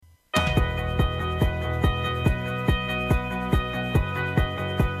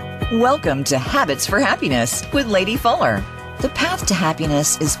Welcome to Habits for Happiness with Lady Fuller. The path to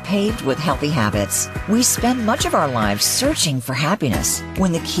happiness is paved with healthy habits. We spend much of our lives searching for happiness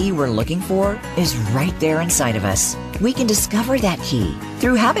when the key we're looking for is right there inside of us. We can discover that key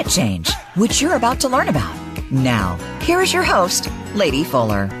through habit change, which you're about to learn about. Now, here is your host, Lady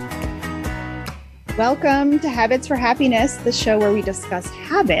Fuller. Welcome to Habits for Happiness, the show where we discuss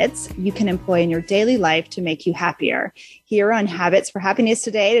habits you can employ in your daily life to make you happier. Here on Habits for Happiness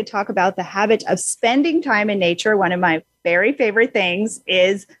today to talk about the habit of spending time in nature. One of my very favorite things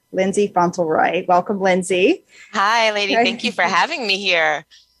is Lindsay Fauntleroy. Welcome, Lindsay. Hi, lady. Thank you for having me here.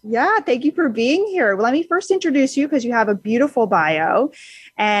 Yeah, thank you for being here. Well, let me first introduce you because you have a beautiful bio.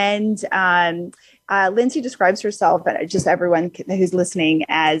 And Lindsay describes herself, just everyone who's listening,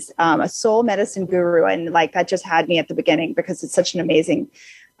 as a soul medicine guru. And like that just had me at the beginning because it's such an amazing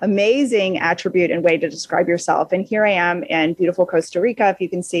attribute and way to describe yourself. And here I am in beautiful Costa Rica, if you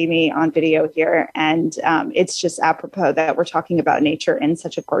can see me on video here. And it's just apropos that we're talking about nature in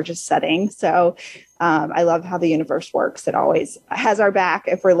such a gorgeous setting. So I love how the universe works. It always has our back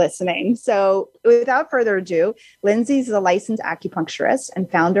if we're listening. So without further ado, Lindsay is a licensed acupuncturist and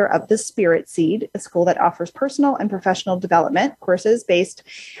founder of The Spirit Seed, a school that offers personal and professional development courses based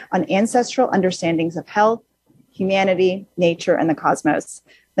on ancestral understandings of health, humanity, nature, and the cosmos.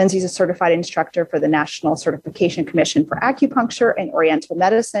 Lindsay is a certified instructor for the National Certification Commission for Acupuncture and Oriental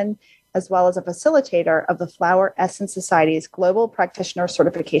Medicine, as well as a facilitator of the Flower Essence Society's Global Practitioner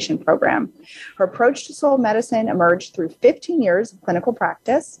Certification Program. Her approach to soul medicine emerged through 15 years of clinical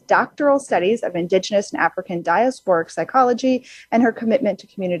practice, doctoral studies of Indigenous and African diasporic psychology, and her commitment to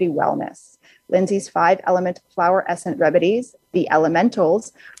community wellness. Lindsay's 5-element flower essence remedies, the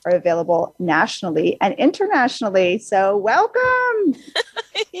Elementals, are available nationally and internationally. So welcome.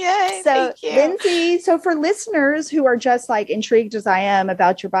 Yay, so thank you. Lindsay, so for listeners who are just like intrigued as I am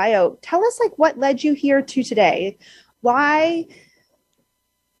about your bio, tell us like what led you here to today. Why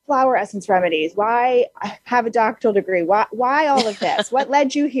flower essence remedies? Why have a doctoral degree? Why all of this? What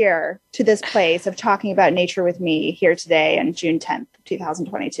led you here to this place of talking about nature with me here today on June 10th,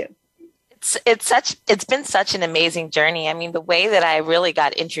 2022? It's been such an amazing journey. I mean, the way that I really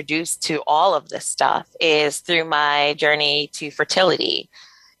got introduced to all of this stuff is through my journey to fertility.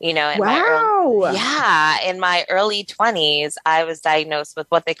 You know, in my early 20s, I was diagnosed with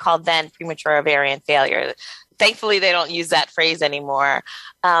what they called then premature ovarian failure. Thankfully, they don't use that phrase anymore.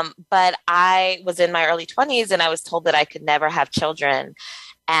 But I was in my early 20s and I was told that I could never have children.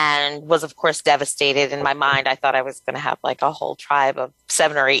 And was, of course, devastated. In my mind, I thought I was going to have like a whole tribe of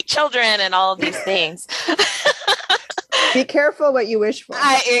 7 or 8 children and all of these things. Be careful what you wish for.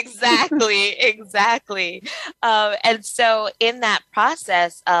 Exactly. And so in that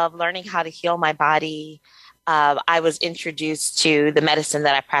process of learning how to heal my body, I was introduced to the medicine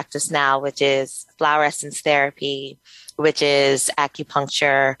that I practice now, which is flower essence therapy, which is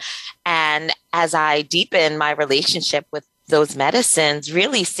acupuncture. And as I deepen my relationship with those medicines,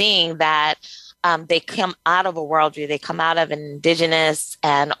 really seeing that they come out of a worldview, they come out of an indigenous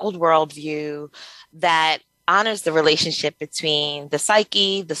and old worldview that honors the relationship between the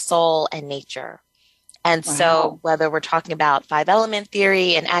psyche, the soul, and nature. And so whether we're talking about 5-element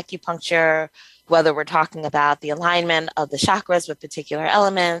theory and acupuncture, whether we're talking about the alignment of the chakras with particular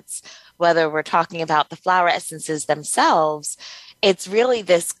elements, whether we're talking about the flower essences themselves, it's really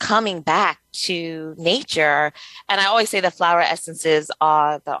this coming back to nature. And I always say the flower essences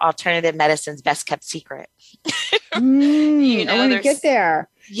are the alternative medicine's best kept secret. You know, I want to get there.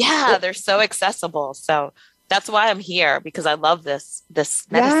 Yeah, they're so accessible. So that's why I'm here, because I love this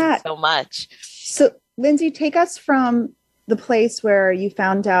medicine so much. So Lindsay, take us from the place where you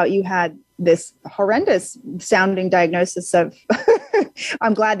found out you had this horrendous sounding diagnosis of,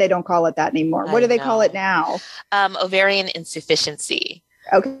 I'm glad they don't call it that anymore. What do they call it now? Ovarian insufficiency.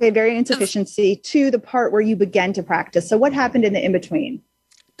 Okay, ovarian insufficiency, to the part where you began to practice. So what happened in the in-between?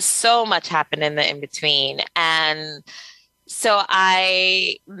 So much happened in the in-between. And so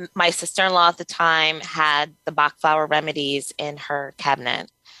my sister-in-law at the time had the Bach flower remedies in her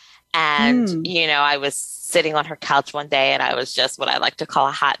cabinet. And, you know, I was sitting on her couch one day and I was just what I like to call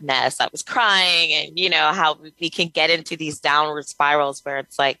a hot mess. I was crying, and you know how we can get into these downward spirals where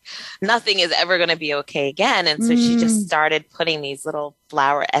it's like nothing is ever going to be okay again. And so she just started putting these little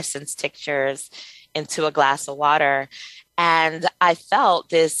flower essence tinctures into a glass of water. And I felt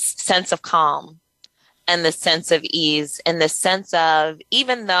this sense of calm and the sense of ease and the sense of,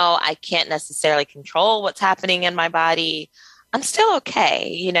 even though I can't necessarily control what's happening in my body, I'm still okay.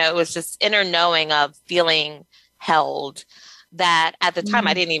 You know, it was just inner knowing of feeling held, that at the time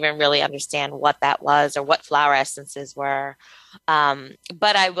I didn't even really understand what that was or what flower essences were.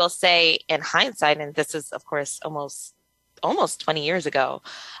 But I will say in hindsight, and this is of course almost 20 years ago,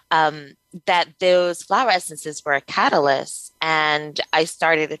 that those flower essences were a catalyst, and I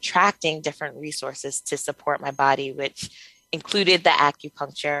started attracting different resources to support my body, which included the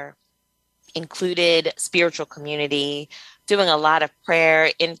acupuncture, included spiritual community, doing a lot of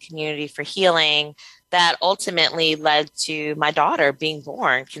prayer in community for healing, that ultimately led to my daughter being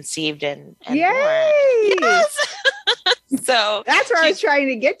born, conceived and Yay! born. Yes. So that's where I was trying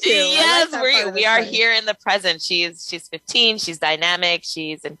to get to. Yes, we are here in the present. She's 15. She's dynamic.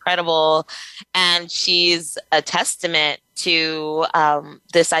 She's incredible. And she's a testament to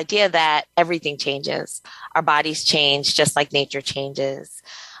this idea that everything changes. Our bodies change just like nature changes.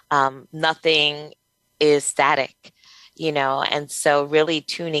 Nothing is static, and so really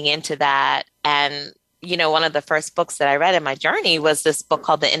tuning into that. And, one of the first books that I read in my journey was this book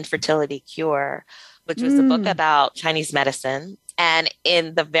called The Infertility Cure, which was a book about Chinese medicine. And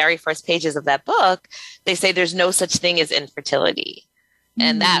in the very first pages of that book, they say there's no such thing as infertility.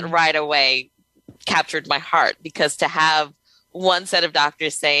 And that right away captured my heart, because to have one set of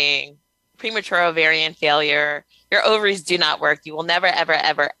doctors saying premature ovarian failure, your ovaries do not work, you will never, ever,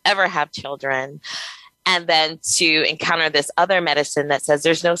 ever, ever have children. And then to encounter this other medicine that says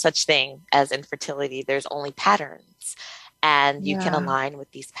there's no such thing as infertility, there's only patterns. And you can align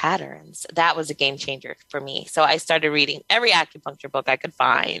with these patterns. That was a game changer for me. So I started reading every acupuncture book I could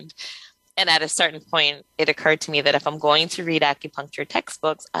find. And at a certain point, it occurred to me that if I'm going to read acupuncture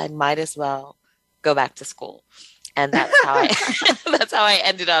textbooks, I might as well go back to school. And that's how that's how I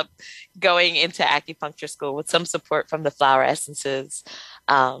ended up going into acupuncture school, with some support from the flower essences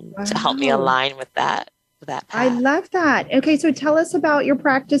to help me align with that path. I love that. Okay, so tell us about your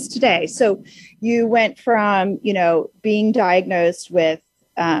practice today. So you went from, being diagnosed with,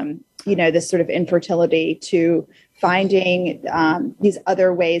 this sort of infertility to finding these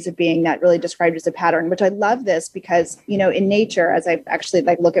other ways of being that really described as a pattern, which I love this because, in nature, as I actually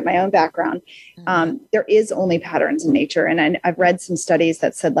look at my own background, there is only patterns in nature. And I've read some studies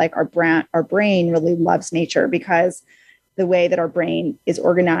that said our brain really loves nature, because the way that our brain is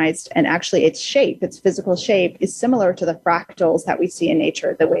organized, and actually its shape, its physical shape, is similar to the fractals that we see in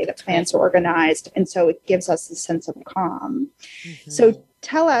nature, the way that plants are organized. And so it gives us a sense of calm. So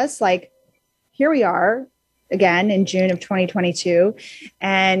tell us, here we are again in June of 2022,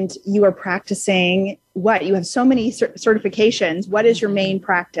 and you are practicing what? You have so many certifications. What is your main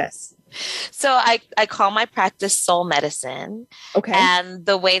practice? So I call my practice soul medicine. Okay. And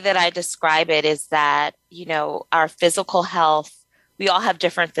the way that I describe it is that, our physical health, we all have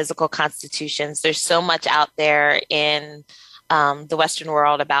different physical constitutions. There's so much out there in the Western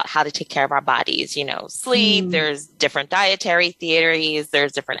world about how to take care of our bodies, sleep, there's different dietary theories,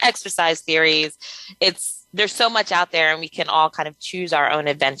 there's different exercise theories. There's so much out there, and we can all kind of choose our own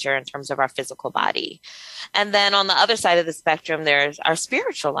adventure in terms of our physical body. And then on the other side of the spectrum, there's our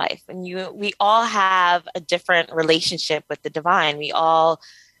spiritual life. And we all have a different relationship with the divine. We all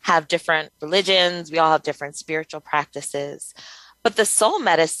have different religions. We all have different spiritual practices. But the soul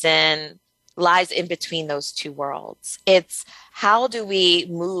medicine lies in between those two worlds. It's how do we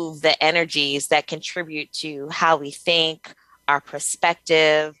move the energies that contribute to how we think, our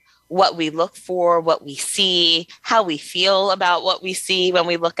perspective, what we look for, what we see, how we feel about what we see when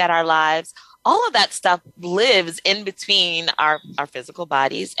we look at our lives. All of that stuff lives in between our physical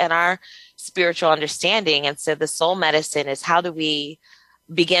bodies and our spiritual understanding. And so the soul medicine is how do we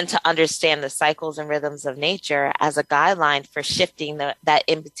begin to understand the cycles and rhythms of nature as a guideline for shifting that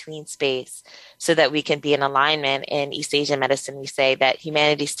in-between space so that we can be in alignment. In East Asian medicine, we say that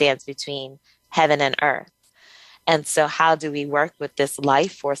humanity stands between heaven and earth. And so how do we work with this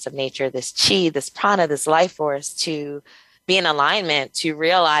life force of nature, this chi, this prana, this life force, to be in alignment, to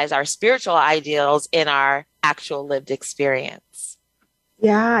realize our spiritual ideals in our actual lived experience?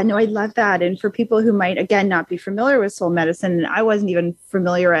 Yeah, no, I love that. And for people who might, again, not be familiar with soul medicine, and I wasn't even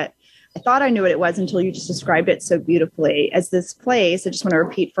familiar I thought I knew what it was until you just described it so beautifully as this place. I just want to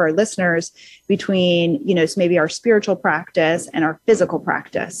repeat for our listeners between, so maybe our spiritual practice and our physical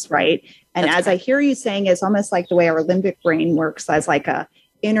practice, right? And as I hear you saying, it's almost like the way our limbic brain works as like a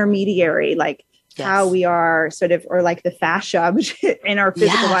intermediary, how we are sort of, or like the fascia in our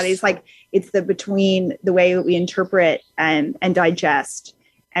physical bodies, it's between the way that we interpret and digest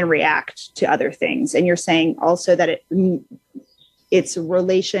and react to other things. And you're saying also that it's a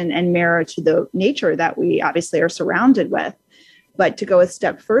relation and mirror to the nature that we obviously are surrounded with. But to go a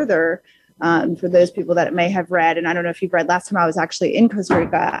step further, For those people that may have read, and I don't know if you've read, last time I was actually in Costa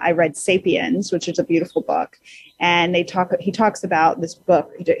Rica, I read Sapiens, which is a beautiful book. And he talks about this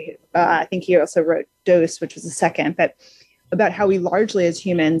book. I think he also wrote Dose, which was the second, but about how we largely as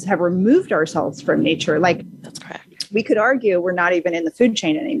humans have removed ourselves from nature. Like, that's correct. We could argue we're not even in the food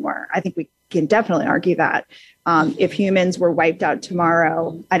chain anymore. I think we can definitely argue that. If humans were wiped out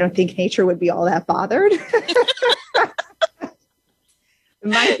tomorrow, I don't think nature would be all that bothered. It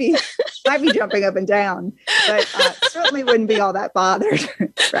might be jumping up and down, but certainly wouldn't be all that bothered,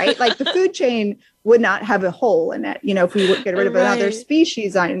 right? Like the food chain would not have a hole in it. If we would get rid of another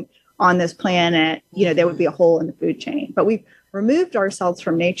species on this planet, there would be a hole in the food chain. But we've removed ourselves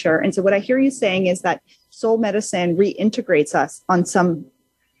from nature. And so what I hear you saying is that soul medicine reintegrates us on some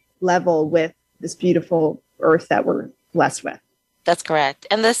level with this beautiful earth that we're blessed with. That's correct.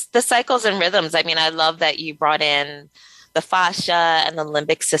 And the cycles and rhythms. I mean, I love that you brought in the fascia and the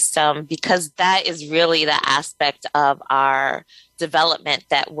limbic system, because that is really the aspect of our development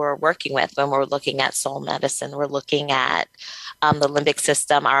that we're working with when we're looking at soul medicine. We're looking at the limbic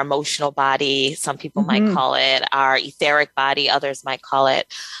system, our emotional body. Some people might call it our etheric body. Others might call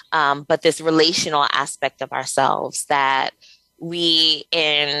it. But this relational aspect of ourselves that we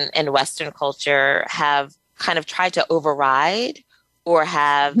in Western culture have kind of tried to override or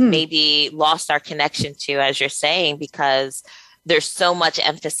have maybe lost our connection to, as you're saying, because there's so much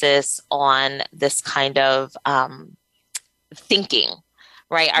emphasis on this kind of thinking,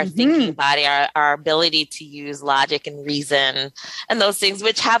 right? Our thinking body, our ability to use logic and reason and those things,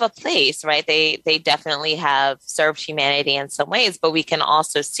 which have a place, right? They definitely have served humanity in some ways, but we can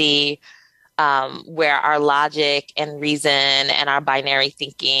also see where our logic and reason and our binary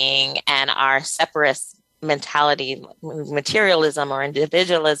thinking and our separatist mentality, materialism or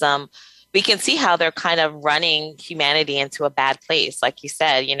individualism, we can see how they're kind of running humanity into a bad place. Like you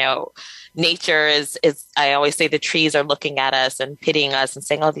said, nature is, I always say the trees are looking at us and pitying us and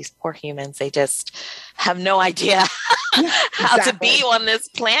saying, oh, these poor humans, they just have no idea how to be on this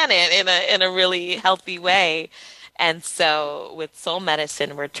planet in a really healthy way. And so with soul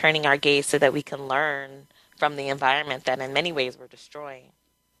medicine, we're turning our gaze so that we can learn from the environment that in many ways we're destroying.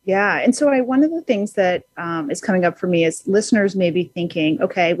 Yeah. And so one of the things that is coming up for me is listeners may be thinking,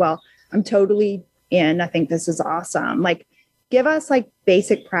 okay, well, I'm totally in. I think this is awesome. Like, give us like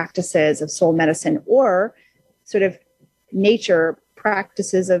basic practices of soul medicine or sort of nature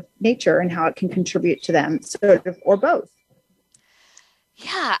practices of nature and how it can contribute to them, sort of, or both.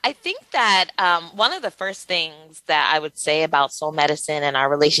 Yeah, I think that one of the first things that I would say about soul medicine and our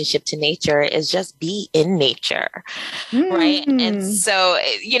relationship to nature is just be in nature, right? And so,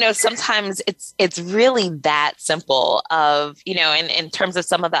 sometimes it's really that simple of, in terms of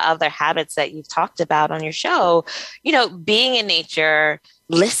some of the other habits that you've talked about on your show, being in nature,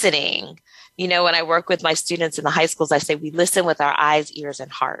 listening. When I work with my students in the high schools, I say we listen with our eyes, ears,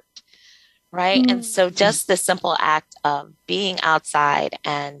 and heart. Right. And so just the simple act of being outside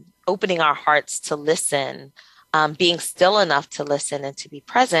and opening our hearts to listen, being still enough to listen and to be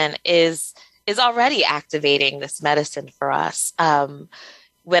present is already activating this medicine for us.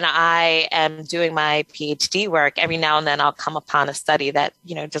 When I am doing my PhD work, every now and then I'll come upon a study that,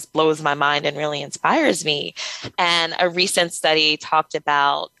 just blows my mind and really inspires me. And a recent study talked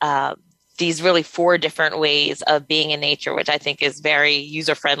about these really 4 different ways of being in nature, which I think is very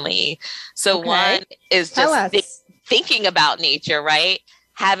user-friendly. So one is just thinking about nature, right?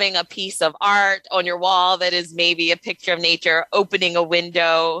 Having a piece of art on your wall that is maybe a picture of nature, opening a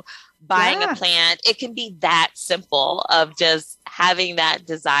window, buying a plant. It can be that simple of just having that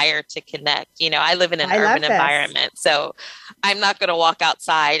desire to connect. I live in an urban environment, so I'm not going to walk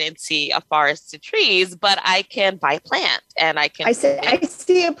outside and see a forest of trees, but I can buy a plant and I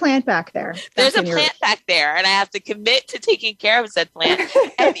see a plant back there. There's a plant back there and I have to commit to taking care of said plant.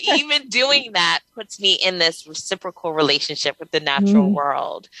 And even doing that puts me in this reciprocal relationship with the natural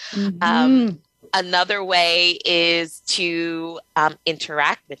world. Another way is to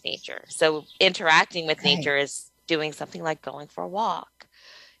interact with nature. So interacting with nature is doing something like going for a walk,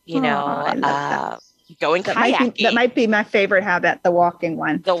 going kayaking. That might be my favorite habit, the walking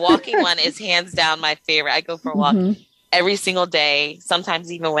one. The walking one is hands down my favorite. I go for a walk every single day,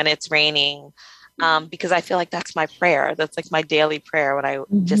 sometimes even when it's raining, because I feel like that's my prayer. That's like my daily prayer when I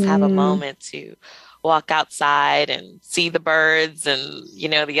just have a moment to walk outside and see the birds. And,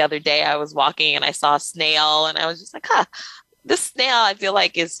 the other day I was walking and I saw a snail and I was just like, this snail, I feel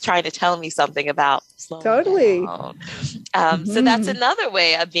like, is trying to tell me something about slowing down. So that's another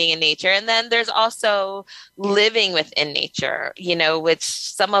way of being in nature. And then there's also living within nature, which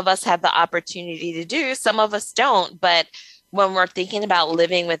some of us have the opportunity to do, some of us don't. But when we're thinking about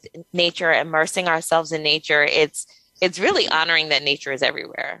living with nature, immersing ourselves in nature, it's really honoring that nature is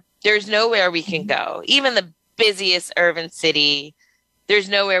everywhere. There's nowhere we can go. Even the busiest urban city, there's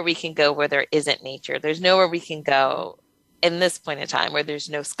nowhere we can go where there isn't nature. There's nowhere we can go in this point in time where there's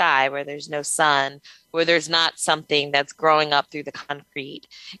no sky, where there's no sun, where there's not something that's growing up through the concrete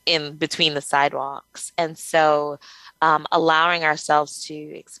in between the sidewalks. And so allowing ourselves to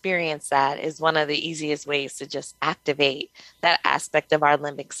experience that is one of the easiest ways to just activate that aspect of our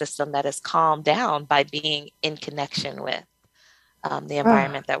limbic system that is calmed down by being in connection with the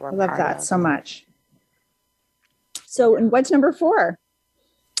environment that we're part of. I love that so much. So, and what's number 4?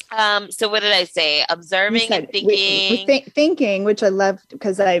 So what did I say? Observing and thinking. Thinking, which I love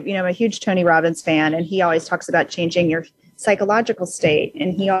because I'm a huge Tony Robbins fan, and he always talks about changing your psychological state.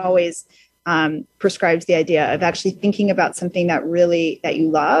 And he always prescribes the idea of actually thinking about something that you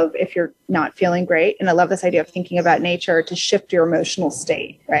love if you're not feeling great. And I love this idea of thinking about nature to shift your emotional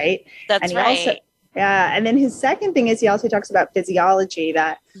state, right? That's right. And then his second thing is he also talks about physiology,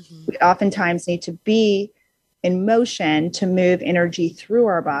 that we oftentimes need to be in motion to move energy through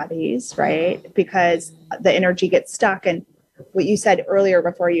our bodies, right? Because the energy gets stuck. And what you said earlier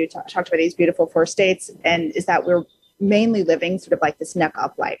before you talked about these beautiful 4 states, and is that we're mainly living sort of like this neck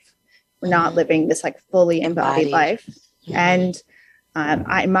up life. We're not living this like fully embodied life. And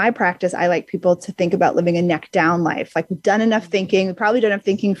in my practice, I like people to think about living a neck down life. Like we've done enough thinking, we've probably done enough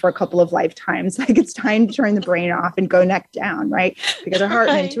thinking for a couple of lifetimes. Like it's time to turn the brain off and go neck down, right? Because our heart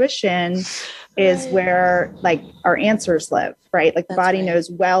and intuition is where like our answers live, right? Like the body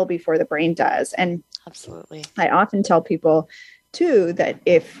knows well before the brain does. And absolutely, I often tell people too, that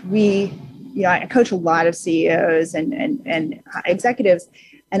if we, I coach a lot of CEOs and executives,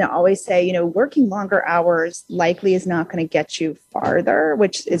 and I always say, working longer hours likely is not going to get you farther,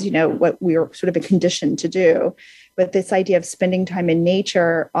 which is, what we are sort of conditioned to do. But this idea of spending time in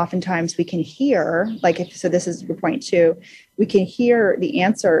nature, oftentimes we can hear, so this is your point too, we can hear the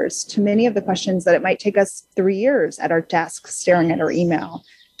answers to many of the questions that it might take us 3 years at our desk staring at our email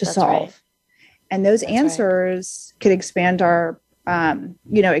to solve. Right. And those answers could expand our,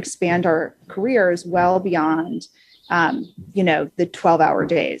 expand our careers well beyond the 12-hour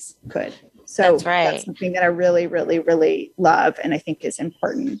days could. So that's something that I really, really, really love and I think is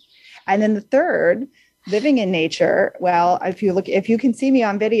important. And then the third, living in nature. Well, if you can see me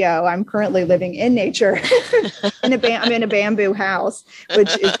on video, I'm currently living in nature. I'm in a bamboo house,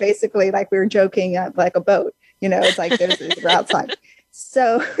 which is basically like we were joking, like a boat. It's like we're outside.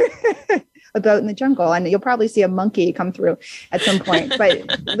 So a boat in the jungle, and you'll probably see a monkey come through at some point.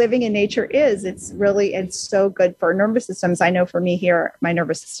 But living in nature it's so good for nervous systems. I know for me here, my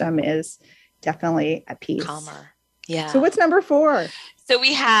nervous system is definitely at peace. Calmer. Yeah. So what's number 4? So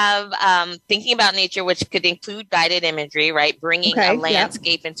we have thinking about nature, which could include guided imagery, right? Bringing a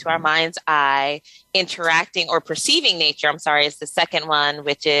landscape into our mind's eye, interacting or perceiving nature. I'm sorry, it's the second one,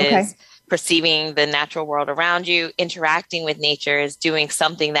 which is perceiving the natural world around you. Interacting with nature is doing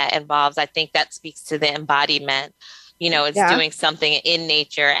something that involves, I think that speaks to the embodiment. It's doing something in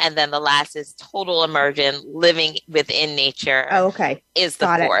nature. And then the last is total immersion, living within nature. Oh, okay. Is the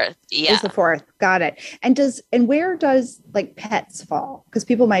fourth. Yeah. Is the fourth. Got it. And where does like pets fall? Because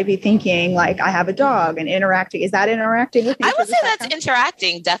people might be thinking like, I have a dog and interacting. Is that interacting with nature? I would say that's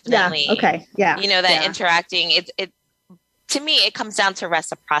interacting, definitely. Yeah. Okay. Yeah. Interacting, it to me, it comes down to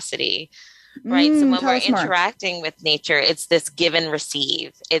reciprocity. Right. So when we're interacting with nature, it's this give and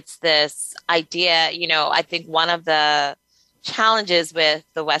receive. It's this idea, I think one of the challenges with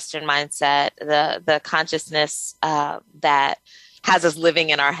the Western mindset, the consciousness that has us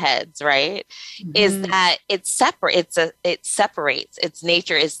living in our heads, right, is that it separates. Its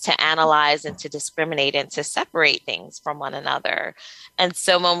nature is to analyze and to discriminate and to separate things from one another. And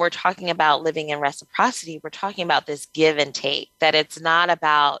so when we're talking about living in reciprocity, we're talking about this give and take, that it's not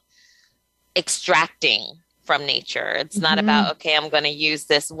about extracting from nature. It's not about, okay, I'm going to use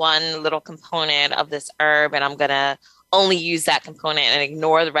this one little component of this herb and I'm going to only use that component and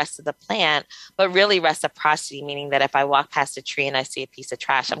ignore the rest of the plant, but really reciprocity, meaning that if I walk past a tree and I see a piece of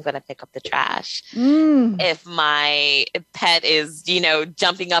trash, I'm going to pick up the trash. If my pet is,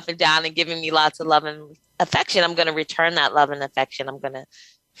 jumping up and down and giving me lots of love and affection, I'm going to return that love and affection. I'm going to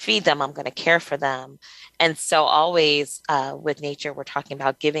feed them. I'm going to care for them. And so always with nature, we're talking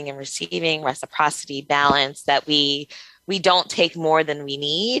about giving and receiving, reciprocity, balance, that we don't take more than we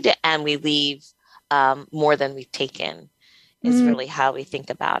need and we leave more than we've taken is really how we think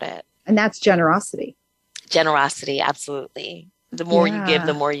about it. And that's generosity. Generosity, absolutely. The more you give,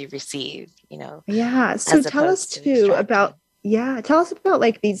 the more you receive, Yeah. So tell us about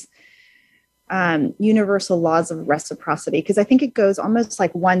like these universal laws of reciprocity, because I think it goes almost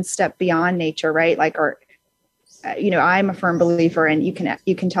like one step beyond nature, right? Like, or I'm a firm believer, and you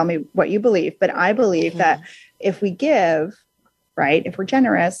can tell me what you believe, but I believe that if we give, right, if we're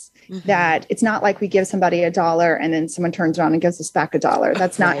generous, that it's not like we give somebody $1 and then someone turns around and gives us back $1.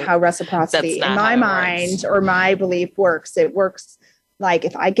 That's not how reciprocity, in my mind or my belief, works. It works like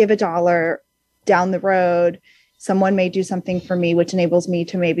if I give $1 down the road, someone may do something for me, which enables me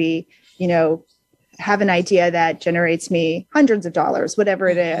to maybe, have an idea that generates me hundreds of dollars, whatever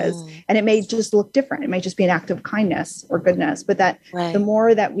it is. And it may just look different. It may just be an act of kindness or goodness, but that the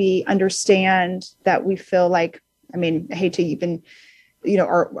more that we understand that we feel like, I hate to even,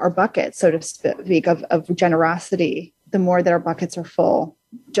 our bucket, so to speak, of generosity, the more that our buckets are full,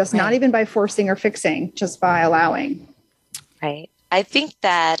 just not even by forcing or fixing, just by allowing. Right. I think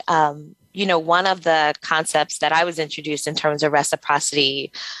that, one of the concepts that I was introduced in terms of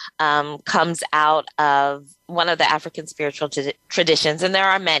reciprocity comes out of one of the African spiritual traditions, and there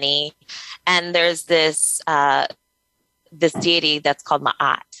are many. And there's this deity that's called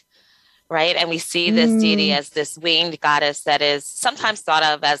Ma'at, right? And we see this deity as this winged goddess that is sometimes thought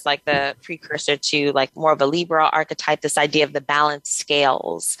of as like the precursor to like more of a Libra archetype, this idea of the balanced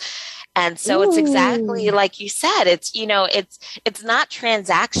scales. And so it's exactly like you said, it's not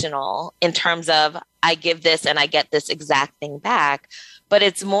transactional in terms of I give this and I get this exact thing back, but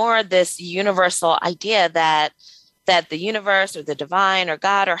it's more this universal idea that the universe or the divine or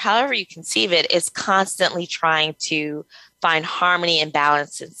God or however you conceive it is constantly trying to find harmony and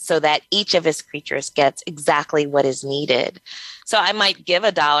balance so that each of his creatures gets exactly what is needed. So I might give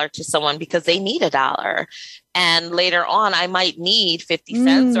 $1 to someone because they need $1. And later on, I might need 50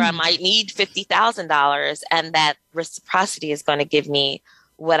 cents or I might need $50,000. And that reciprocity is going to give me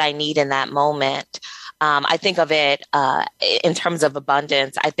what I need in that moment. I think of it in terms of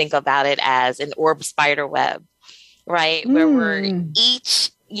abundance. I think about it as an orb spider web, right? Where we're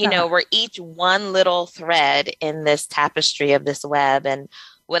each, we're each one little thread in this tapestry of this web. And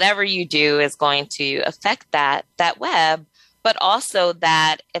whatever you do is going to affect that web. But also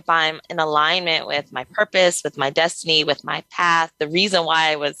that if I'm in alignment with my purpose, with my destiny, with my path, the reason why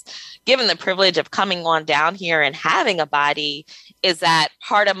I was given the privilege of coming on down here and having a body is that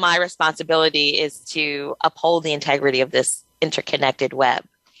part of my responsibility is to uphold the integrity of this interconnected web.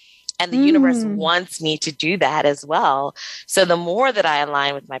 And the universe wants me to do that as well. So the more that I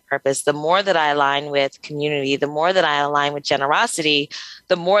align with my purpose, the more that I align with community, the more that I align with generosity,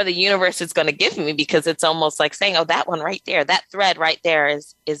 the more the universe is going to give me, because it's almost like saying, oh, that one right there, that thread right there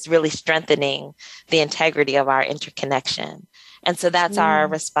is really strengthening the integrity of our interconnection. And so that's our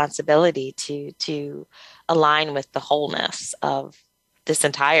responsibility to align with the wholeness of this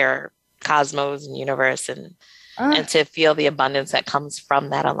entire cosmos and universe and to feel the abundance that comes from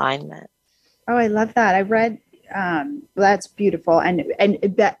that alignment. Oh, I love that. I read, that's beautiful and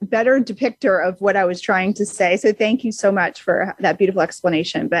better depictor of what I was trying to say. So thank you so much for that beautiful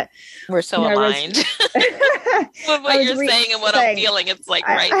explanation. But we're so aligned with what you're saying and what I'm feeling. It's like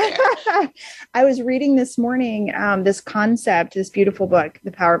right there. I was reading this morning, this concept, this beautiful book,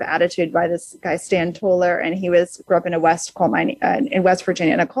 The Power of Attitude by this guy, Stan Toller. And he grew up in in West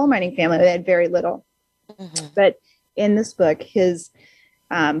Virginia in a coal mining family. They had very little. But in this book, his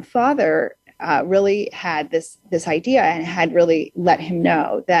father really had this idea and had really let him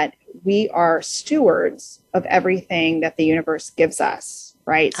know that we are stewards of everything that the universe gives us,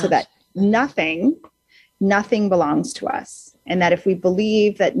 right? So that nothing belongs to us. And that if we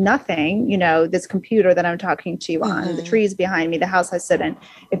believe that nothing, this computer that I'm talking to you on, the trees behind me, the house I sit in,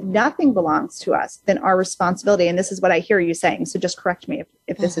 if nothing belongs to us, then our responsibility, and this is what I hear you saying, so just correct me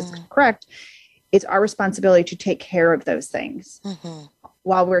if this is correct, it's our responsibility to take care of those things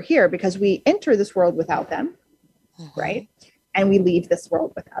while we're here, because we enter this world without them, right? And we leave this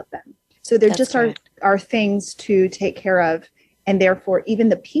world without them. So they're just our things to take care of. And therefore, even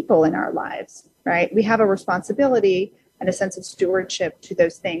the people in our lives, right? We have a responsibility and a sense of stewardship to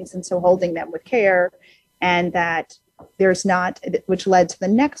those things. And so holding them with care, and that there's not, which led to the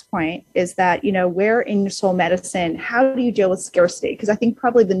next point, is that, where in your soul medicine, how do you deal with scarcity? Because I think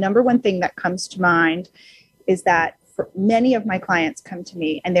probably the number one thing that comes to mind is that for many of my clients come to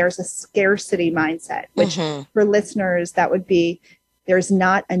me and there's a scarcity mindset, which for listeners, that would be there's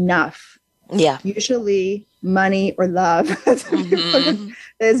not enough. Yeah. Usually money or love.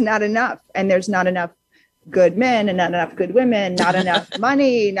 There's not enough. And there's not enough good men and not enough good women, not enough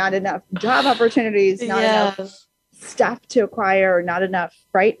money, not enough job opportunities, not enough stuff to acquire, not enough,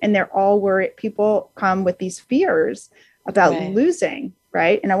 right? And they're all worried. People come with these fears about losing,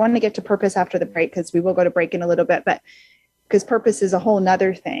 right? And I want to get to purpose after the break, because we will go to break in a little bit, but because purpose is a whole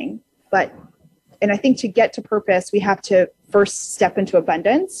nother thing. But and I think to get to purpose, we have to first step into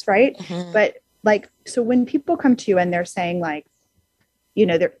abundance, right? But like, so when people come to you and they're saying like, you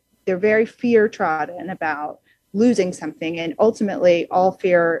know, they're very fear trodden about losing something. And ultimately all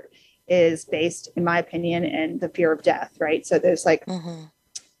fear is based, in my opinion, in the fear of death, right? So there's like,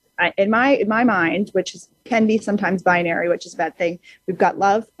 in my mind, which can be sometimes binary, which is a bad thing, we've got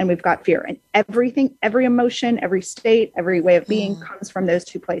love and we've got fear, and everything, every emotion, every state, every way of being comes from those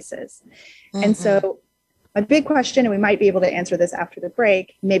two places. And so my big question, and we might be able to answer this after the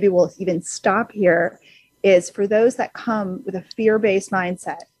break, maybe we'll even stop here, is for those that come with a fear-based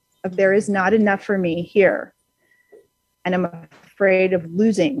mindset of there is not enough for me here, and I'm afraid of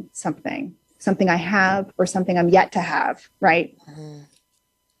losing something I have or something I'm yet to have, right?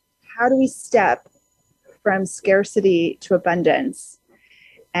 How do we step from scarcity to abundance?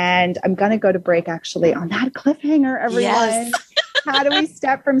 And I'm going to go to break actually on that cliffhanger, everyone. Yes. How do we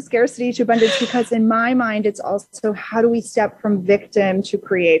step from scarcity to abundance? Because in my mind, it's also how do we step from victim to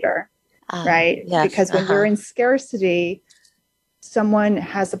creator, right? Yes. Because when we're in scarcity, someone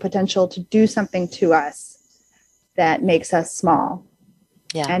has the potential to do something to us that makes us small.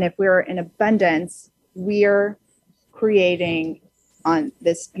 Yeah. And if we're in abundance, we're creating on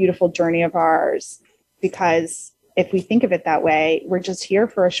this beautiful journey of ours, because if we think of it that way, we're just here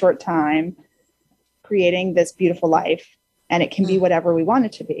for a short time creating this beautiful life, and it can be whatever we want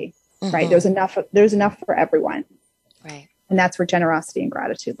it to be, right? There's enough for everyone. Right. And that's where generosity and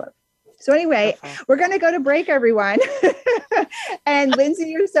gratitude live. So anyway, we're going to go to break, everyone. And Lindsay,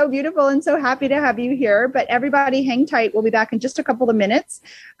 you're so beautiful and so happy to have you here. But everybody hang tight. We'll be back in just a couple of minutes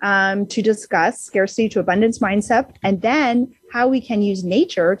to discuss scarcity to abundance mindset, and then how we can use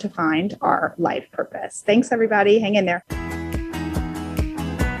nature to find our life purpose. Thanks, everybody. Hang in there.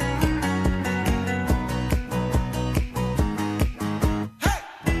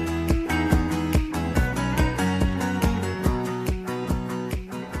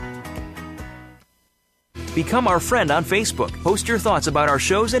 Become our friend on Facebook. Post your thoughts about our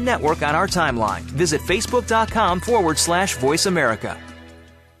shows and network on our timeline. Visit facebook.com/Voice America.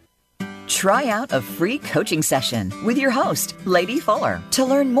 Try out a free coaching session with your host, Lady Fuller, to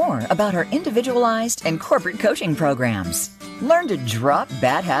learn more about her individualized and corporate coaching programs. Learn to drop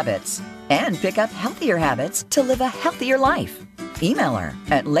bad habits and pick up healthier habits to live a healthier life. Email her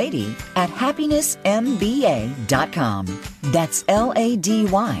at lady@happinessmba.com. That's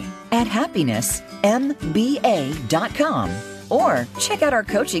LADY@happinessmba.com. Or check out our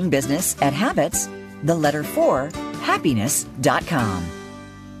coaching business at Habits, the letter 4, happiness.com.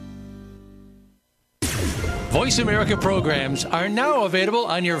 Voice America programs are now available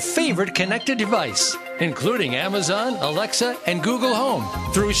on your favorite connected device, including Amazon, Alexa, and Google Home.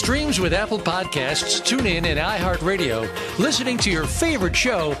 Through streams with Apple Podcasts, TuneIn, and iHeartRadio, listening to your favorite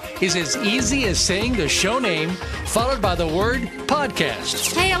show is as easy as saying the show name followed by the word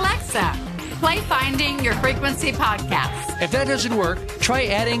podcast. Hey, Alexa, play Finding Your Frequency podcast. If that doesn't work, try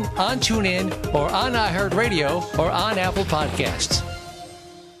adding on TuneIn or on iHeartRadio or on Apple Podcasts.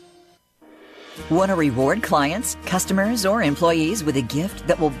 Want to reward clients, customers, or employees with a gift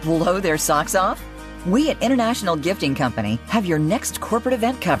that will blow their socks off? We at International Gifting Company have your next corporate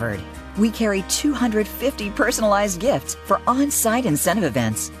event covered. We carry 250 personalized gifts for on-site incentive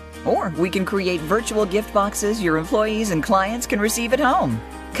events. Or we can create virtual gift boxes your employees and clients can receive at home.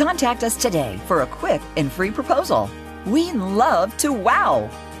 Contact us today for a quick and free proposal. We love to wow!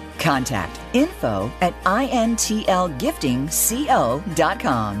 Contact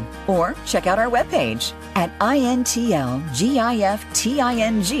info@intlgiftingco.com or check out our webpage at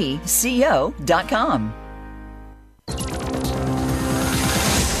intlgiftingco.com.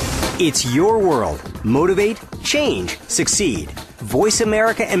 It's your world. Motivate, change, succeed.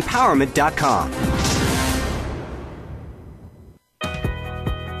 VoiceAmericaEmpowerment.com.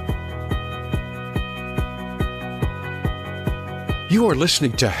 You are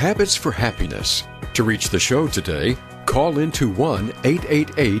listening to Habits for Happiness. To reach the show today, call into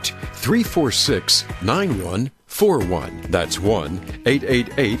 1-888-346-9141. That's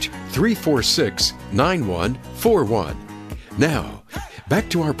 1-888-346-9141. Now, back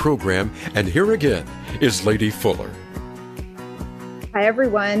to our program, and here again is Lady Fuller. Hi,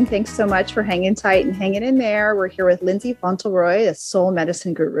 everyone. Thanks so much for hanging tight and hanging in there. We're here with Lindsay Fauntleroy, a soul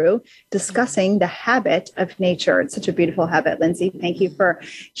medicine guru, discussing the habit of nature. It's such a beautiful habit, Lindsay. Thank you for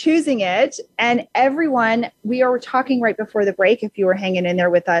choosing it. And everyone, we were talking right before the break, if you were hanging in there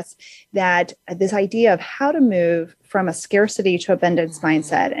with us, that this idea of how to move from a scarcity to abundance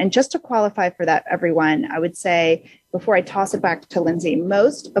mindset. And just to qualify for that, everyone, I would say, before I toss it back to Lindsay,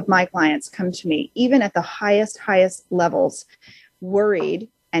 most of my clients come to me, even at the highest levels, worried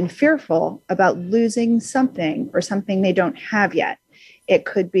and fearful about losing something or something they don't have yet. It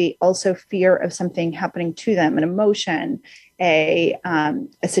could be also fear of something happening to them, an emotion, a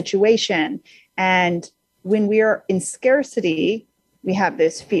situation. And when we are in scarcity, we have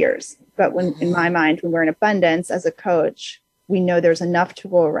those fears. But when, in my mind, when we're in abundance as a coach, we know there's enough to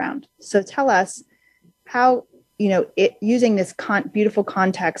go around. So tell us how, using this beautiful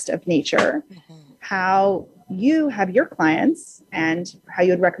context of nature, how you have your clients and how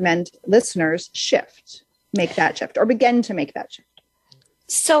you would recommend listeners make that shift or begin to make that shift.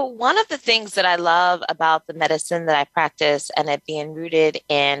 So one of the things that I love about the medicine that I practice and it being rooted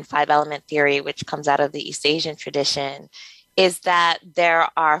in 5-element theory, which comes out of the East Asian tradition, is that there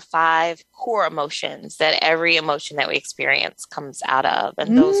are 5 core emotions that every emotion that we experience comes out of.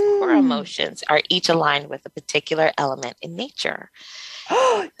 And those core emotions are each aligned with a particular element in nature.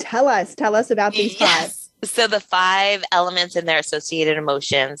 Tell us about these 5. So the 5 elements and their associated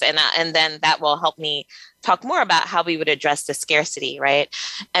emotions, and then that will help me talk more about how we would address the scarcity, right?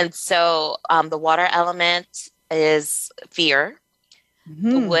 And so the water element is fear.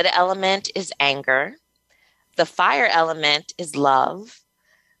 The wood element is anger. The fire element is love.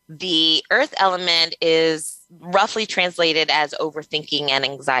 The earth element is roughly translated as overthinking and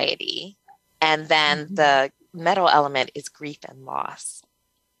anxiety. And then the metal element is grief and loss.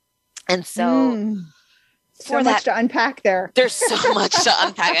 And so so much to unpack there. There's so much to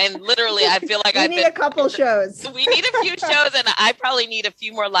unpack. And literally, I feel like we need a couple shows. We need a few shows, and I probably need a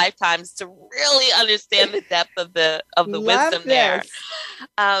few more lifetimes to really understand the depth of the wisdom there.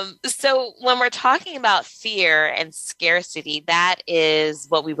 So when we're talking about fear and scarcity, that is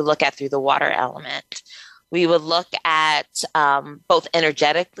what we would look at through the water element. We would look at both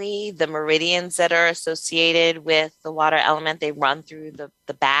energetically, the meridians that are associated with the water element. They run through the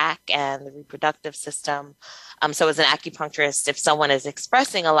back and the reproductive system. So as an acupuncturist, if someone is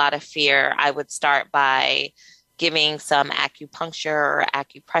expressing a lot of fear, I would start by giving some acupuncture or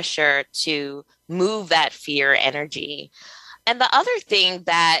acupressure to move that fear energy. And the other thing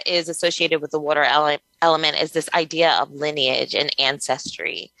that is associated with the water element is this idea of lineage and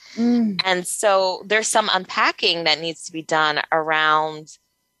ancestry. And so there's some unpacking that needs to be done around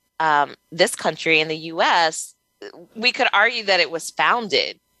this country in the U.S. We could argue that it was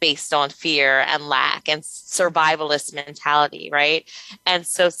founded based on fear and lack and survivalist mentality, right? And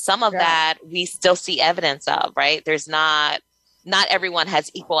so some of that we still see evidence of, right? There's not everyone has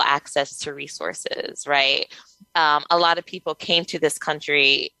equal access to resources, right? A lot of people came to this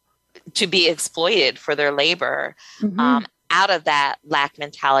country to be exploited for their labor out of that lack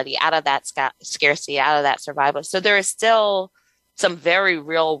mentality, out of that scarcity, out of that survival. So there is still some very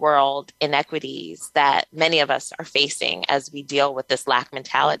real world inequities that many of us are facing as we deal with this lack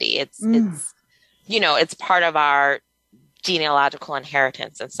mentality. It's part of our genealogical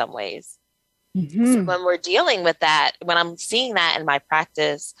inheritance in some ways. So when we're dealing with that, when I'm seeing that in my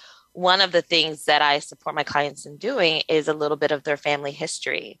practice, one of the things that I support my clients in doing is a little bit of their family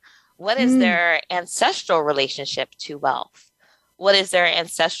history. What is their ancestral relationship to wealth? What is their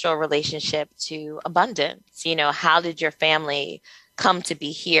ancestral relationship to abundance? How did your family come to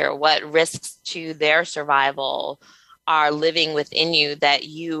be here? What risks to their survival are living within you that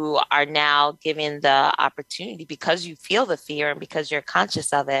you are now given the opportunity, because you feel the fear and because you're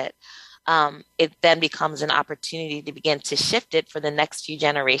conscious of it? It then becomes an opportunity to begin to shift it for the next few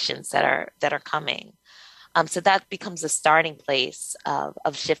generations that are coming. So that becomes a starting place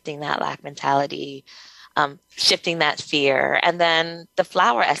of shifting that lack mentality, shifting that fear. And then the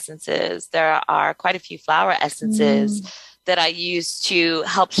flower essences. There are quite a few flower essences that I use to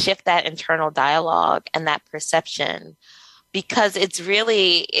help shift that internal dialogue and that perception, because it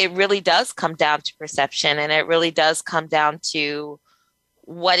really does come down to perception, and it really does come down to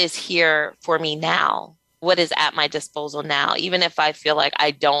what is here for me now, what is at my disposal now, even if I feel like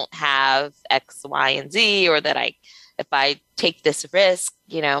I don't have X, Y, and Z, or that if I take this risk,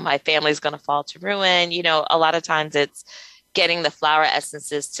 my family's going to fall to ruin. A lot of times it's getting the flower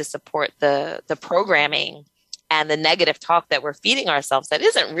essences to support the programming and the negative talk that we're feeding ourselves that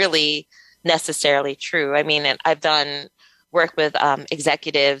isn't really necessarily true. I mean, I've done work with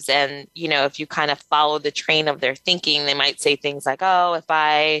executives, and, if you kind of follow the train of their thinking, they might say things like, oh, if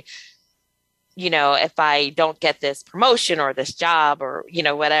I don't get this promotion or this job or,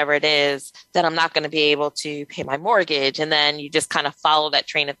 whatever it is, then I'm not going to be able to pay my mortgage. And then you just kind of follow that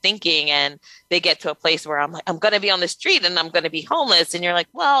train of thinking, and they get to a place where I'm going to be on the street and I'm going to be homeless. And you're like,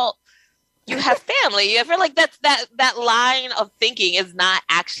 well, you have family. You feel like that line of thinking is not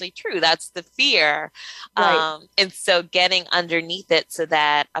actually true. That's the fear. Right. And so getting underneath it so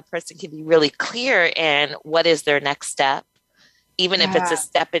that a person can be really clear in what is their next step even if it's a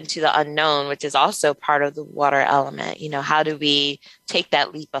step into the unknown, which is also part of the water element. How do we take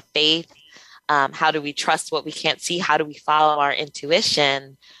that leap of faith? How do we trust what we can't see? How do we follow our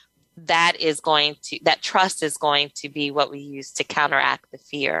intuition? That trust is going to be what we use to counteract the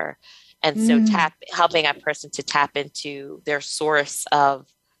fear. And so helping a person to tap into their source of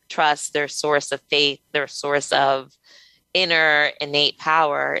trust, their source of faith, their source of inner innate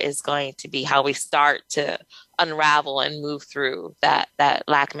power is going to be how we start to unravel and move through that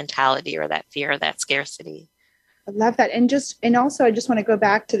lack mentality or that fear, that scarcity. I love that. And also, I just want to go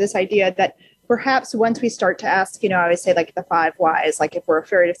back to this idea that perhaps once we start to ask, I always say like the 5 whys, like if we're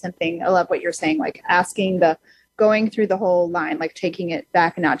afraid of something, I love what you're saying, like going through the whole line, like taking it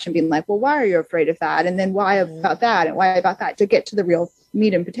back a notch and being like, well, why are you afraid of that? And then why about that? And why about that, to get to the real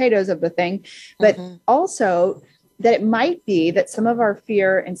meat and potatoes of the thing. But also that it might be that some of our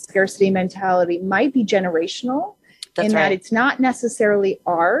fear and scarcity mentality might be generational. That's that it's not necessarily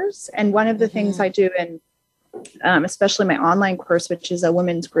ours. And one of the things I do in especially my online course, which is a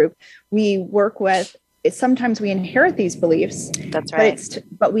women's group, we work with, sometimes we inherit these beliefs. That's right.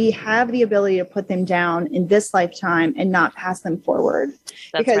 But we have the ability to put them down in this lifetime and not pass them forward.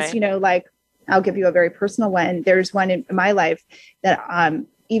 That's because, like, I'll give you a very personal one. There's one in my life that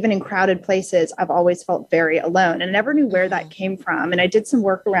even in crowded places, I've always felt very alone, and I never knew where that came from. And I did some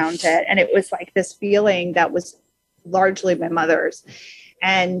work around it, and it was like this feeling that was largely my mother's.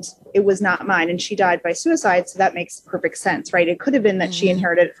 And it was not mine. And she died by suicide. So that makes perfect sense, right? It could have been that she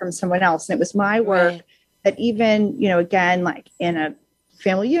inherited it from someone else. And it was my work that even, again, like in a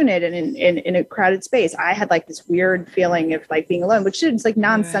family unit and in a crowded space, I had like this weird feeling of like being alone, which is like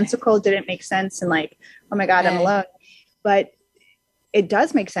nonsensical, didn't make sense. And like, oh my God, I'm alone. But it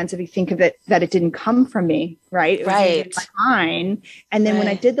does make sense if you think of it, that it didn't come from me, right? It was mine. And then when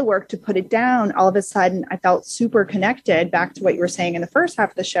I did the work to put it down, all of a sudden I felt super connected, back to what you were saying in the first half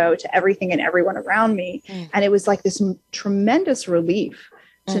of the show, to everything and everyone around me. And it was like this tremendous relief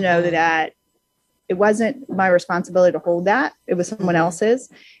to know that it wasn't my responsibility to hold that. It was someone else's,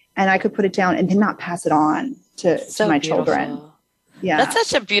 and I could put it down and then not pass it on to my children. Yeah. That's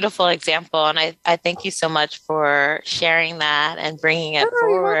such a beautiful example. And I thank you so much for sharing that and bringing it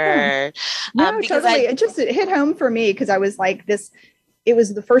forward. No, totally. It just hit home for me because I was like it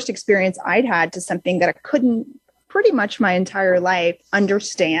was the first experience I'd had to something that I couldn't pretty much my entire life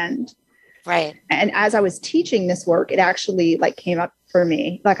understand. Right. And as I was teaching this work, it actually like came up for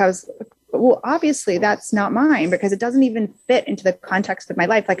me. Like I was, well, obviously that's not mine because it doesn't even fit into the context of my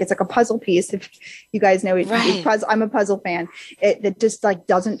life. Like it's like a puzzle piece. If you guys know it, I'm a puzzle fan. It just like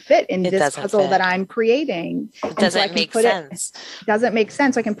doesn't fit in this puzzle that I'm creating. It doesn't make sense. It doesn't make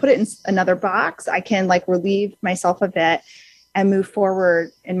sense. I can put it in another box. I can like relieve myself of it and move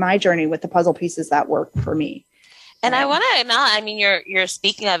forward in my journey with the puzzle pieces that work for me. And I want to acknowledge, I mean, you're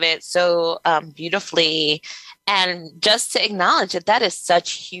speaking of it so beautifully. And just to acknowledge that is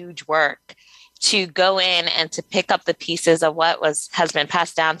such huge work to go in and to pick up the pieces of what has been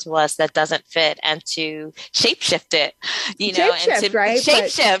passed down to us that doesn't fit and to shapeshift it,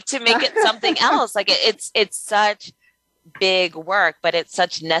 to make it something else. Like it's such big work, but it's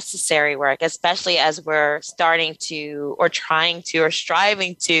such necessary work, especially as we're starting to, or trying to, or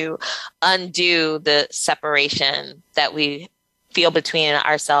striving to undo the separation that we feel between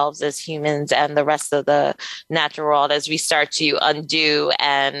ourselves as humans and the rest of the natural world, as we start to undo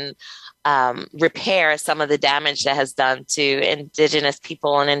and repair some of the damage that has done to Indigenous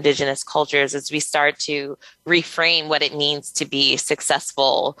people and Indigenous cultures, as we start to reframe what it means to be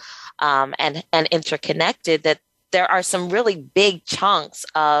successful and interconnected, that there are some really big chunks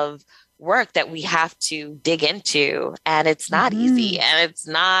of work that we have to dig into, and it's not easy, and it's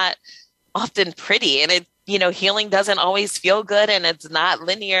not often pretty, and healing doesn't always feel good, and it's not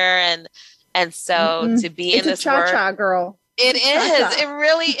linear. And so to be in this work, cha-cha, girl. It is. It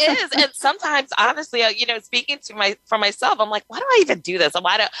really is. And sometimes, honestly, speaking for myself, I'm like, why do I even do this?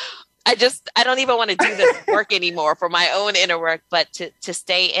 I don't even want to do this work anymore for my own inner work, but to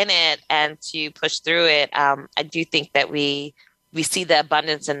stay in it and to push through it. I do think that we see the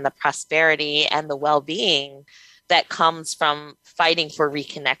abundance and the prosperity and the well-being that comes from fighting for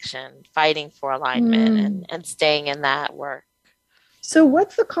reconnection, fighting for alignment, and staying in that work. So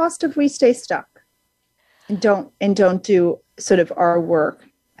what's the cost if we stay stuck and don't do sort of our work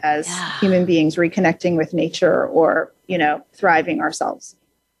as human beings, reconnecting with nature or, thriving ourselves?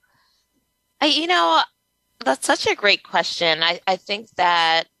 That's such a great question. I think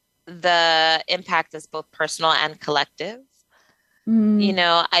that the impact is both personal and collective.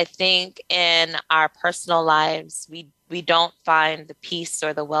 I think in our personal lives, we don't find the peace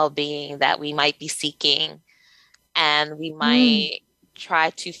or the well-being that we might be seeking and we might try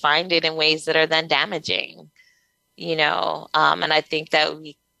to find it in ways that are then damaging, and I think that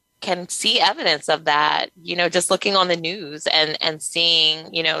we can see evidence of that, just looking on the news and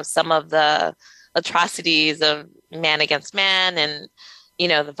seeing, some of the atrocities of man against man and,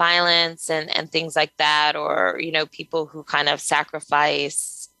 the violence and things like that, or, people who kind of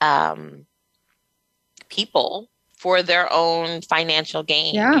sacrifice people for their own financial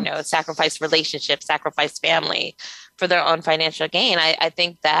gain, sacrifice relationships, sacrifice family for their own financial gain. I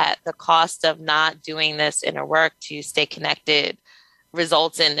think that the cost of not doing this inner work to stay connected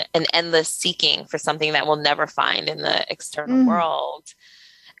results in an endless seeking for something that we'll never find in the external world.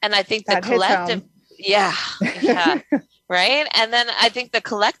 And I think the collective, right. And then I think the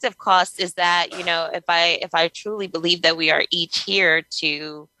collective cost is that, if I truly believe that we are each here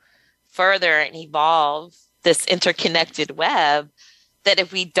to further and evolve this interconnected web, that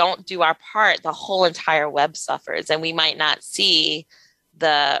if we don't do our part, the whole entire web suffers, and we might not see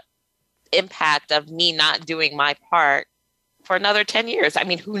the impact of me not doing my part for another 10 years. I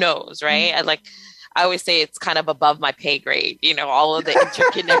mean, who knows, right? I always say it's kind of above my pay grade, all of the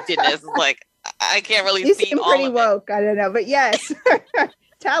interconnectedness is like, I can't really you see seem all pretty of woke. It. I don't know, but yes.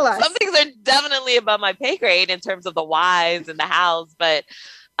 Tell us. Some things are definitely above my pay grade in terms of the whys and the hows, but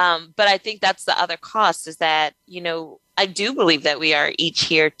I think that's the other cost is that, I do believe that we are each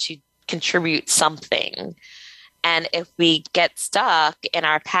here to contribute something. And if we get stuck in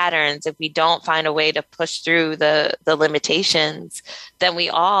our patterns, if we don't find a way to push through the limitations, then we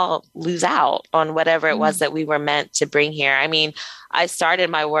all lose out on whatever it was that we were meant to bring here. I mean, I started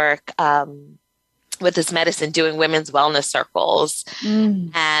my work with this medicine doing women's wellness circles.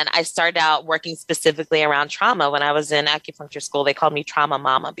 And I started out working specifically around trauma. When I was in acupuncture school, they called me Trauma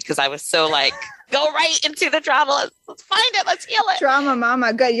Mama because I was so go right into the trauma. Let's find it. Let's heal it. Trauma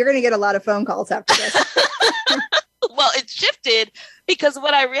Mama. Good. You're going to get a lot of phone calls after this. Well, it shifted because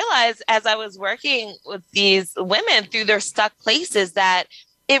what I realized as I was working with these women through their stuck places, that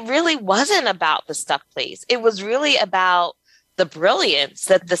it really wasn't about the stuck place. It was really about the brilliance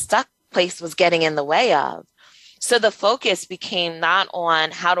that the stuck place was getting in the way of. So the focus became not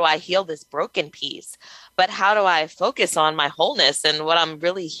on how do I heal this broken piece, but how do I focus on my wholeness and what I'm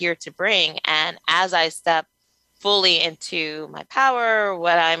really here to bring. And as I step fully into my power,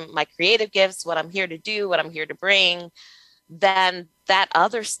 my creative gifts, what I'm here to do, what I'm here to bring, then that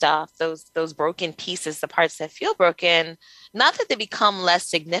other stuff, those broken pieces, the parts that feel broken, not that they become less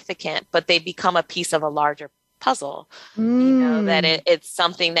significant, but they become a piece of a larger puzzle, that it's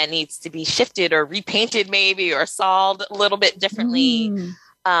something that needs to be shifted or repainted maybe, or solved a little bit differently,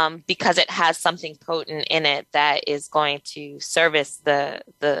 because it has something potent in it that is going to service the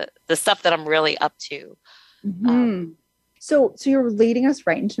stuff that I'm really up to. So you're leading us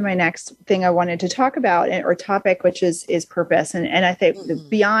right into my next thing I wanted to talk about, or topic, which is purpose. And I think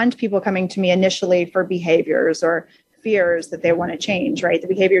beyond people coming to me initially for behaviors or fears that they want to change, right? The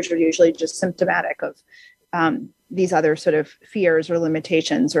behaviors are usually just symptomatic of these other sort of fears or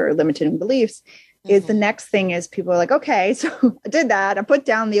limitations or limiting beliefs. Is the next thing is people are like, okay, so I did that. I put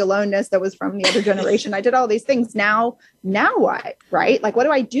down the aloneness that was from the other generation. I did all these things. Now what, right? Like, what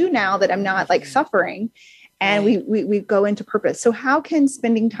do I do now that I'm not suffering? And we go into purpose. So how can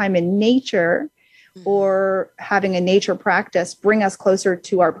spending time in nature or having a nature practice bring us closer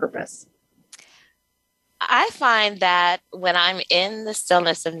to our purpose? I find that when I'm in the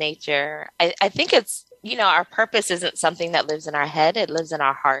stillness of nature, I think it's, our purpose isn't something that lives in our head. It lives in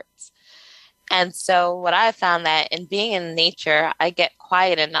our hearts. And so what I found that in being in nature, I get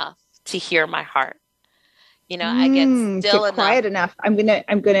quiet enough to hear my heart. I get still enough. Quiet enough. I'm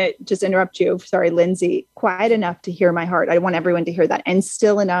gonna just interrupt you. Sorry, Lindsay. Quiet enough to hear my heart. I want everyone to hear that. And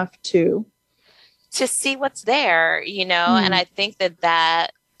still enough to see what's there, and I think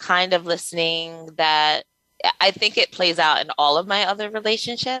that kind of listening, that I think it plays out in all of my other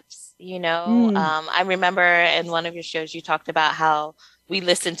relationships, I remember in one of your shows, you talked about how we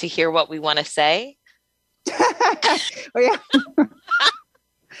listen to hear what we want to say. Oh, yeah.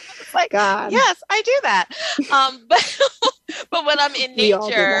 God. Yes, I do that. But when I'm in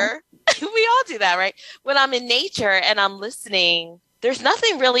nature, we all do that, right? When I'm in nature and I'm listening, there's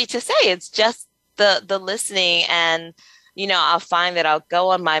nothing really to say. It's just the listening. And, I'll find that I'll go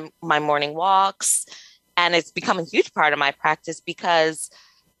on my morning walks, and it's become a huge part of my practice because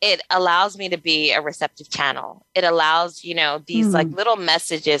it allows me to be a receptive channel. It allows, these little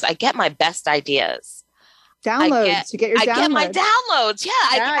messages. I get my best ideas. Downloads. You get your downloads. I get my downloads. Yeah,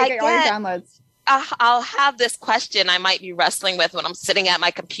 I get all your downloads. I'll have this question I might be wrestling with when I'm sitting at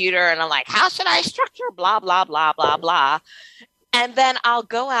my computer, and I'm like, how should I structure blah, blah, blah, blah, blah. And then I'll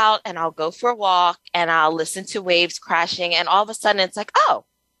go out and I'll go for a walk and I'll listen to waves crashing. And all of a sudden it's like, oh,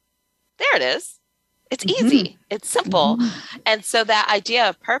 there it is. It's easy. It's simple. And so that idea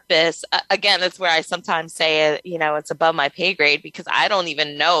of purpose, again, that's where I sometimes say, it's above my pay grade because I don't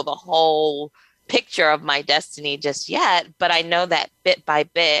even know the whole picture of my destiny just yet. But I know that bit by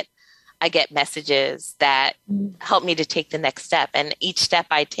bit, I get messages that help me to take the next step. And each step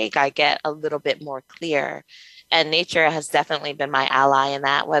I take, I get a little bit more clear. And nature has definitely been my ally in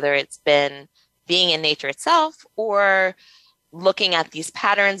that, whether it's been being in nature itself or looking at these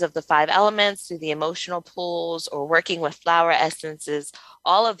patterns of the 5 elements through the emotional pools or working with flower essences.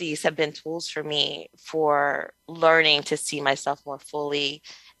 All of these have been tools for me for learning to see myself more fully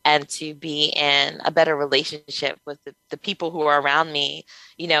and to be in a better relationship with the people who are around me.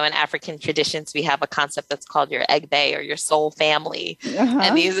 In African traditions, we have a concept that's called your egg bay or your soul family.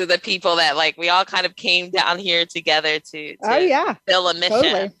 And these are the people that we all kind of came down here together to fill a mission.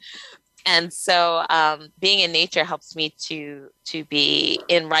 Totally. And so being in nature helps me to be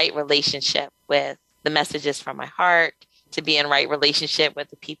in right relationship with the messages from my heart, to be in right relationship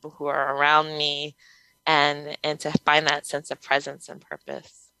with the people who are around me, and to find that sense of presence and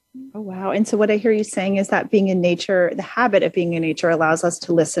purpose. Oh, wow. And so what I hear you saying is that being in nature, the habit of being in nature allows us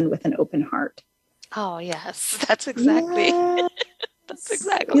to listen with an open heart. Oh, yes. That's exactly, that's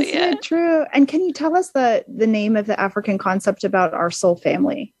exactly Isn't it true? And can you tell us the name of the African concept about our soul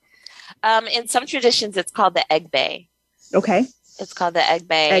family? In some traditions, it's called the egg bay. Okay. It's called the egg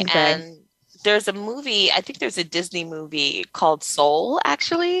bay. And there's a movie, I think there's a Disney movie called Soul,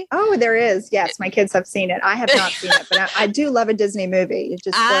 actually. Oh, there is. Yes, my kids have seen it. I have not seen it, but I do love a Disney movie. It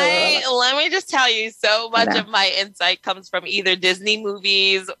just let me just tell you, so much of my insight comes from either Disney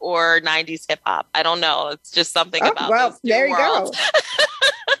movies or 90s hip hop. I don't know. It's just something about those two there you worlds.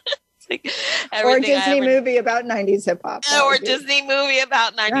 Go. Or a Disney movie about 90s hip hop. Or a Disney movie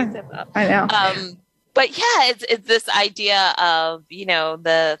about 90s hip hop. I know. But yeah, it's this idea of,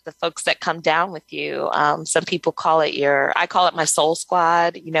 the folks that come down with you. Some people call it I call it my soul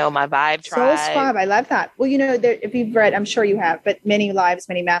squad, my vibe tribe. Soul squad. I love that. Well, if you've read, I'm sure you have, but Many Lives,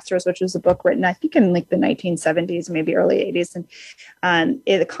 Many Masters, which was a book written, I think in the 1970s, maybe early 80s. And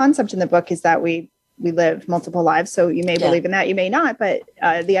the concept in the book is that we live multiple lives. So you may believe in that, you may not. But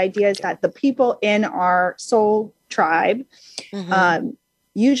the idea is that the people in our soul tribe,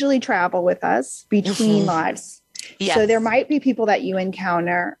 usually travel with us between lives. Yes. So there might be people that you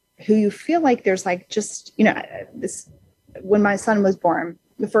encounter who you feel like there's this. When my son was born,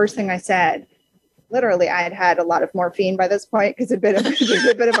 the first thing I said, literally, I had a lot of morphine by this point because it'd been a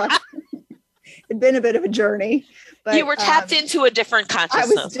bit of a journey. But you were tapped into a different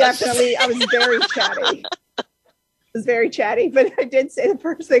consciousness. I was very chatty. But I did say the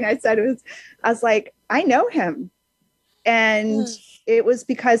first thing I said I was like, I know him. And it was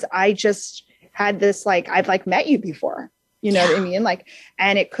because I just had this, I've met you before, what I mean?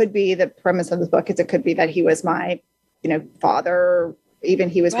 And it could be the premise of the book is it could be that he was my, father, even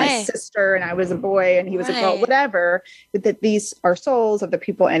he was my sister and I was a boy and he was a girl, whatever, but that these are souls of the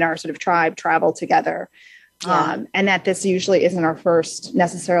people in our sort of tribe travel together. And that this usually isn't our first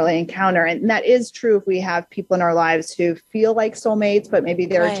necessarily encounter. And that is true if we have people in our lives who feel like soulmates, but maybe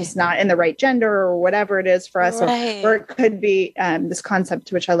they're just not in the right gender or whatever it is for us. Or it could be this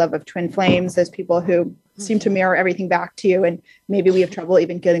concept, which I love, of twin flames. There's people who seem to mirror everything back to you. And maybe we have trouble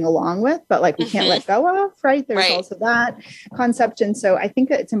even getting along with, but we can't let go of, right? There's also that concept. And so I think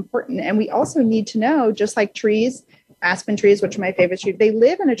that it's important. And we also need to know, just like trees, aspen trees, which are my favorite trees, they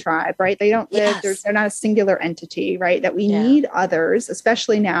live in a tribe, right? They don't live, they're not a singular entity, right? That we need others,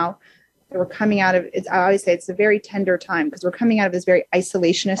 especially now that we're coming out of it. I always say it's a very tender time because we're coming out of this very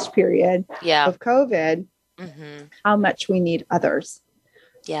isolationist period of COVID, how much we need others.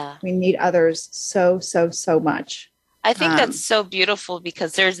 Yeah. We need others so much. I think that's so beautiful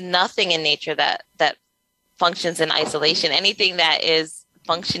because there's nothing in nature that functions in isolation. Anything that is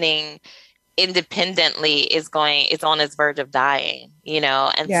functioning independently is on its verge of dying,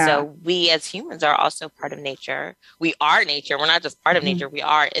 and so we as humans are also part of nature. We are nature. We're not just part of nature. We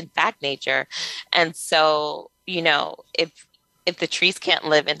are in fact nature. And so, if the trees can't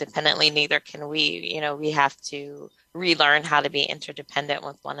live independently, neither can we. We have to relearn how to be interdependent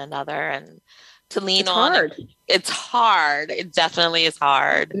with one another and to lean on. It's hard. It definitely is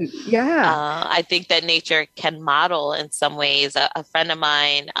hard. Yeah. I think that nature can model in some ways. A friend of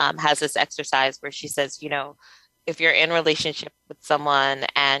mine has this exercise where she says, if you're in a relationship with someone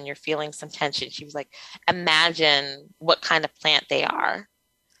and you're feeling some tension, she was like, imagine what kind of plant they are.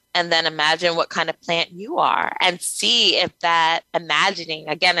 And then imagine what kind of plant you are and see if that imagining,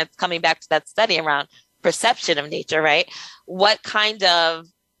 again, it's coming back to that study around perception of nature, right? What kind of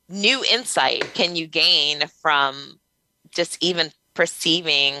new insight can you gain from just even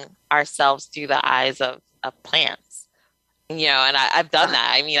perceiving ourselves through the eyes of plants? You know, and I've done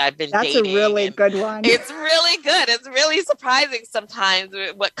that. I mean, I've been That's dating. A really good one. It's really good. It's really surprising sometimes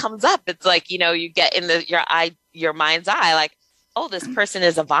what comes up. It's like, you know, you get in your mind's eye, like, oh, this person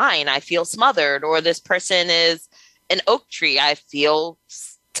is a vine. I feel smothered. Or this person is an oak tree. I feel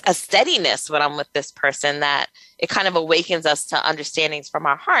a steadiness when I'm with this person, that it kind of awakens us to understandings from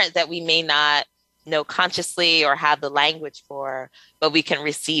our heart that we may not know consciously or have the language for, but we can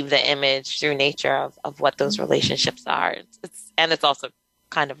receive the image through nature of what those relationships are. It's also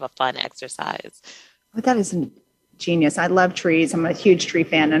kind of a fun exercise. Well, that is genius. I love trees. I'm a huge tree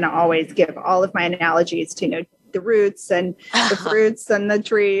fan, and I always give all of my analogies to, you know, the roots and the fruits and the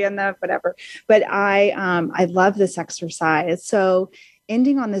tree and the whatever. But I love this exercise. So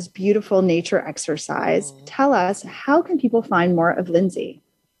ending on this beautiful nature exercise, tell us, how can people find more of Lindsay?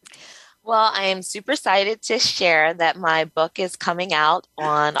 Well, I am super excited to share that my book is coming out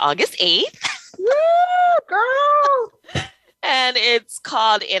on August 8th. Woo, girl! And it's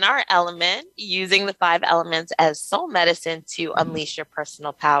called In Our Element, Using the 5 Elements as Soul Medicine to Unleash Your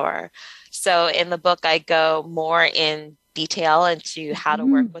Personal Power. So in the book, I go more in detail into how to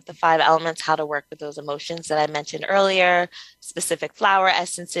work with the 5 elements, how to work with those emotions that I mentioned earlier, specific flower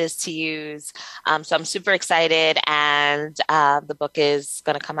essences to use. So I'm super excited, and the book is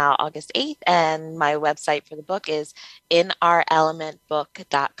going to come out August 8th, and my website for the book is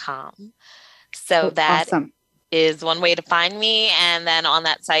inourelementbook.com. So that awesome. Is one way to find me. And then on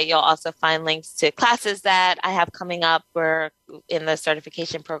that site, you'll also find links to classes that I have coming up. We're in the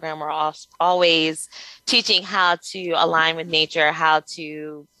certification program. We're always teaching how to align with nature, how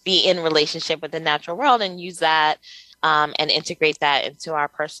to be in relationship with the natural world, and use that and integrate that into our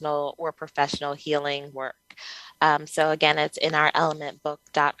personal or professional healing work. So again, it's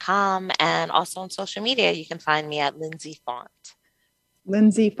inourelementbook.com, and also on social media, you can find me at Lindsay Faunt.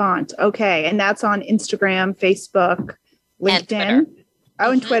 Lindsay Faunt. Okay. And that's on Instagram, Facebook, LinkedIn.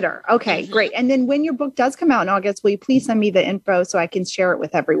 And Twitter. Okay, great. And then when your book does come out in August, will you please send me the info so I can share it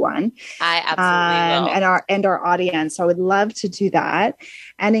with everyone? I absolutely will. And our audience. So I would love to do that.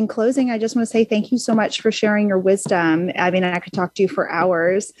 And in closing, I just want to say thank you so much for sharing your wisdom. I mean, I could talk to you for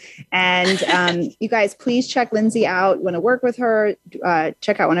hours. And you guys, please check Lindsay out. You want to work with her,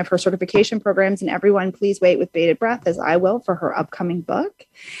 check out one of her certification programs. And everyone, please wait with bated breath, as I will, for her upcoming book.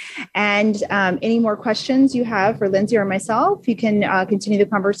 And any more questions you have for Lindsay or myself, you can continue the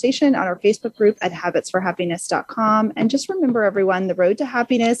conversation on our Facebook group at habitsforhappiness.com. And just remember, everyone, the road to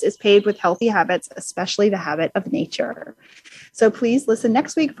happiness is paved with healthy habits, especially the habit of nature. So please listen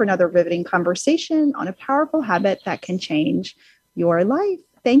next week for another riveting conversation on a powerful habit that can change your life.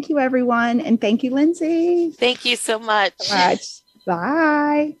 Thank you, everyone. And thank you, Lindsay. Thank you so much.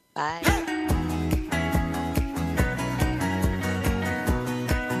 Bye. Bye.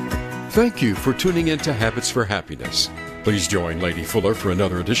 Thank you for tuning in to Habits for Happiness. Please join Lady Fuller for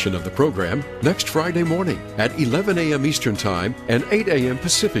another edition of the program next Friday morning at 11 a.m. Eastern Time and 8 a.m.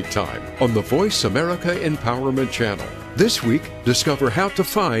 Pacific Time on the Voice America Empowerment Channel. This week, discover how to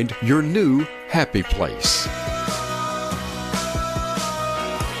find your new happy place.